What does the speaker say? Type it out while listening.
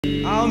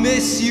I'll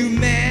miss you,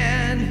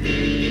 man,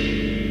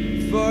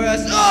 for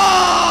us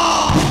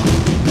all!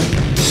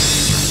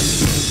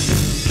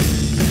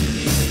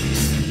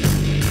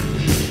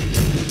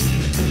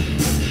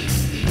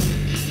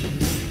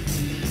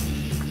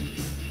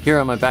 Here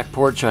on my back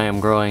porch I am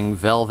growing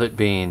velvet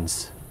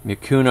beans,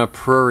 Mucuna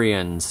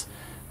pruriens.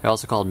 They're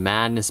also called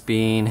madness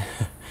bean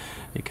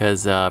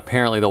because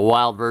apparently the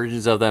wild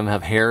versions of them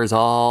have hairs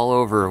all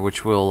over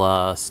which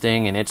will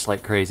sting and itch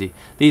like crazy.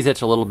 These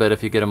itch a little bit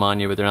if you get them on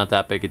you, but they're not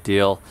that big a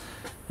deal.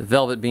 The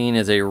velvet bean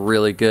is a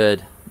really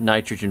good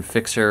nitrogen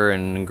fixer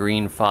and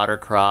green fodder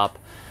crop.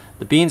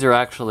 The beans are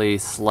actually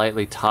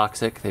slightly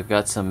toxic. They've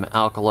got some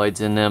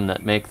alkaloids in them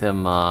that make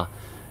them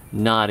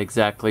not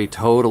exactly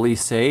totally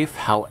safe.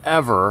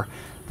 However,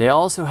 they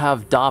also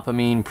have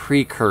dopamine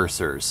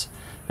precursors.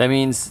 That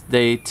means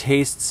they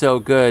taste so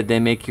good, they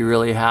make you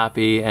really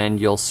happy, and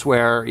you'll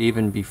swear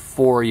even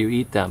before you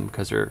eat them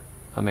because they're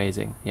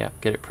amazing. Yeah,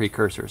 get it,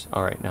 precursors.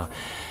 All right, now.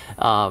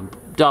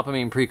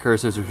 Dopamine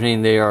precursors, which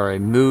mean they are a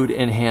mood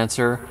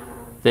enhancer.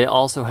 They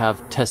also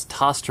have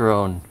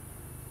testosterone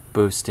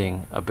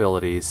boosting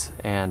abilities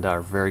and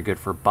are very good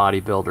for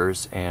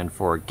bodybuilders and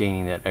for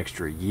gaining that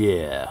extra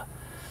yeah.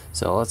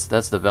 So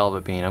that's the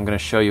velvet bean. I'm going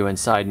to show you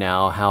inside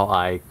now how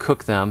I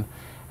cook them,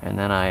 and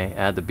then I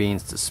add the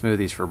beans to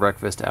smoothies for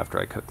breakfast after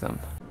I cook them.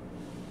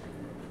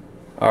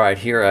 Alright,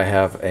 here I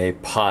have a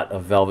pot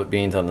of velvet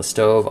beans on the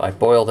stove. I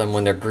boil them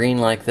when they're green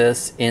like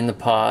this in the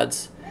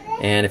pods,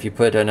 and if you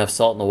put enough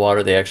salt in the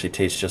water they actually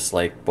taste just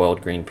like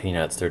boiled green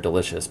peanuts. They're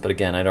delicious, but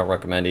again, I don't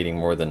recommend eating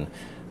more than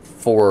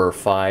 4 or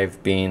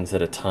 5 beans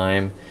at a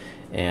time.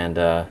 And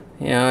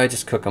you know, I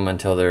just cook them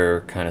until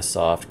they're kind of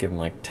soft, give them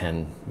like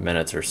 10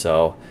 minutes or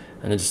so,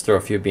 and then just throw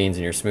a few beans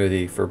in your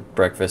smoothie for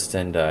breakfast,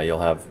 and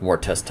you'll have more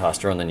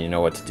testosterone than you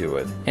know what to do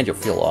with, and you'll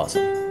feel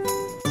awesome.